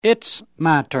It's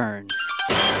my turn.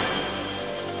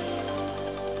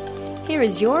 Here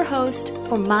is your host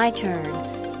for My Turn,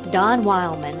 Don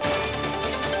Wildman.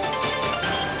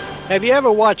 Have you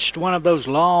ever watched one of those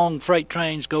long freight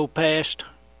trains go past?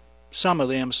 Some of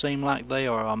them seem like they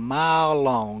are a mile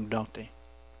long, don't they?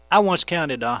 I once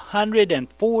counted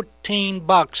 114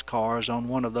 boxcars on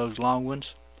one of those long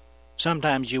ones.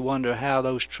 Sometimes you wonder how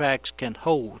those tracks can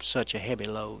hold such a heavy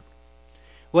load.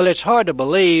 Well, it's hard to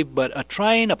believe, but a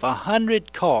train of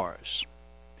 100 cars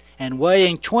and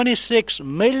weighing 26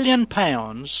 million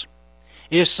pounds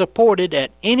is supported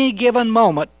at any given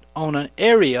moment on an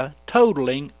area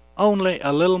totaling only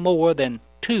a little more than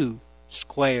 2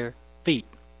 square feet.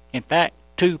 In fact,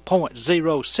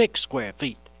 2.06 square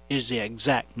feet is the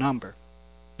exact number.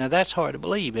 Now that's hard to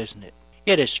believe, isn't it?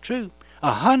 It is true.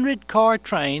 A 100-car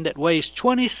train that weighs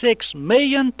 26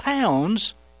 million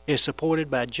pounds is supported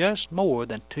by just more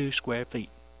than 2 square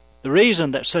feet. The reason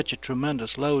that such a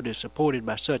tremendous load is supported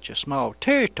by such a small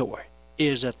territory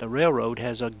is that the railroad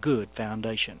has a good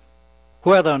foundation.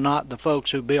 Whether or not the folks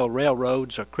who build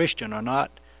railroads are Christian or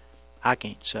not, I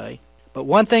can't say. But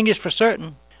one thing is for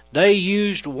certain, they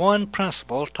used one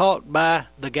principle taught by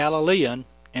the Galilean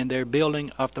in their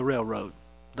building of the railroad.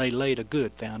 They laid a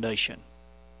good foundation.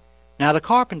 Now, the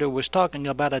carpenter was talking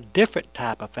about a different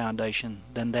type of foundation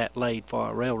than that laid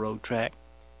for a railroad track.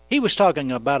 He was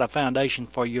talking about a foundation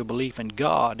for your belief in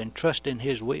God and trust in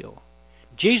His will.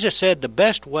 Jesus said the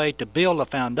best way to build a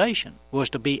foundation was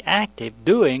to be active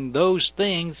doing those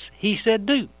things He said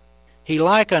do. He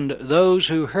likened those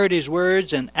who heard His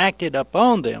words and acted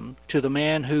upon them to the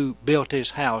man who built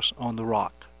his house on the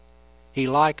rock. He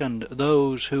likened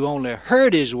those who only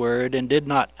heard His word and did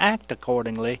not act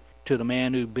accordingly to the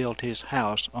man who built his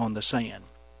house on the sand.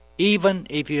 Even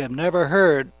if you have never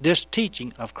heard this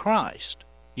teaching of Christ,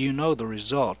 you know the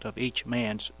result of each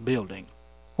man's building.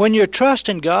 When your trust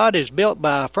in God is built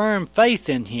by a firm faith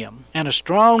in Him and a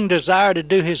strong desire to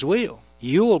do His will,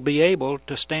 you will be able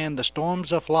to stand the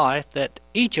storms of life that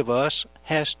each of us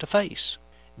has to face.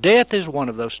 Death is one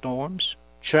of those storms.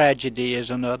 Tragedy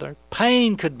is another.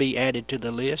 Pain could be added to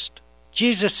the list.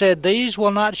 Jesus said these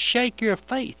will not shake your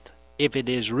faith if it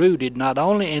is rooted not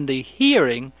only in the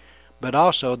hearing, but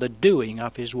also the doing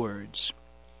of His words.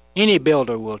 Any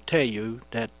builder will tell you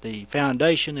that the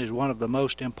foundation is one of the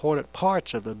most important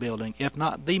parts of the building, if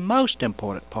not the most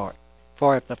important part.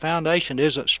 For if the foundation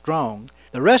isn't strong,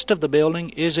 the rest of the building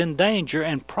is in danger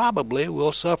and probably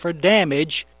will suffer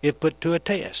damage if put to a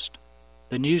test.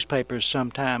 The newspapers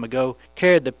some time ago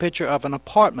carried the picture of an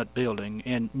apartment building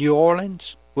in New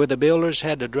Orleans, where the builders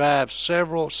had to drive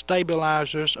several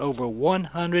stabilizers over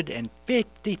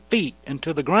 150 feet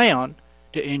into the ground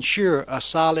to ensure a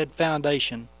solid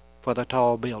foundation for the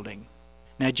tall building.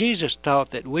 Now, Jesus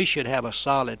taught that we should have a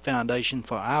solid foundation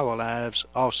for our lives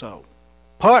also.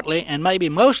 Partly, and maybe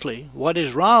mostly, what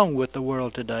is wrong with the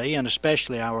world today, and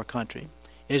especially our country,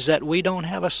 is that we don't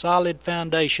have a solid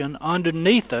foundation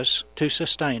underneath us to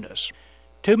sustain us.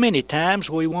 Too many times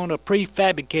we want a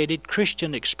prefabricated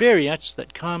Christian experience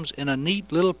that comes in a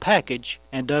neat little package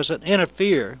and doesn't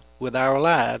interfere with our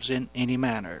lives in any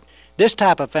manner. This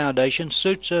type of foundation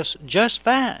suits us just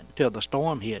fine till the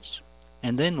storm hits,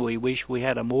 and then we wish we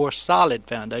had a more solid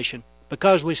foundation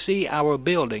because we see our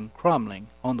building crumbling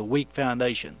on the weak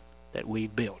foundation that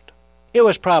we've built. It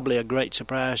was probably a great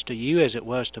surprise to you, as it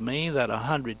was to me, that a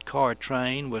 100-car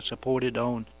train was supported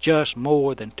on just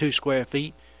more than 2 square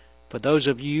feet. For those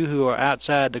of you who are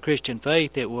outside the Christian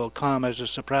faith, it will come as a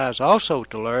surprise also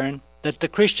to learn that the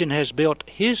Christian has built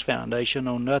his foundation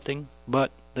on nothing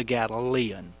but the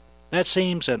Galilean. That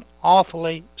seems an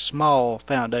awfully small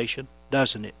foundation,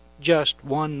 doesn't it? Just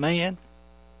one man?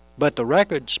 But the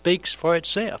record speaks for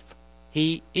itself.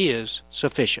 He is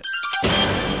sufficient.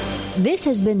 This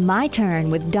has been My Turn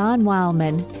with Don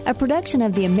Wildman, a production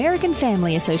of the American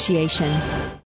Family Association.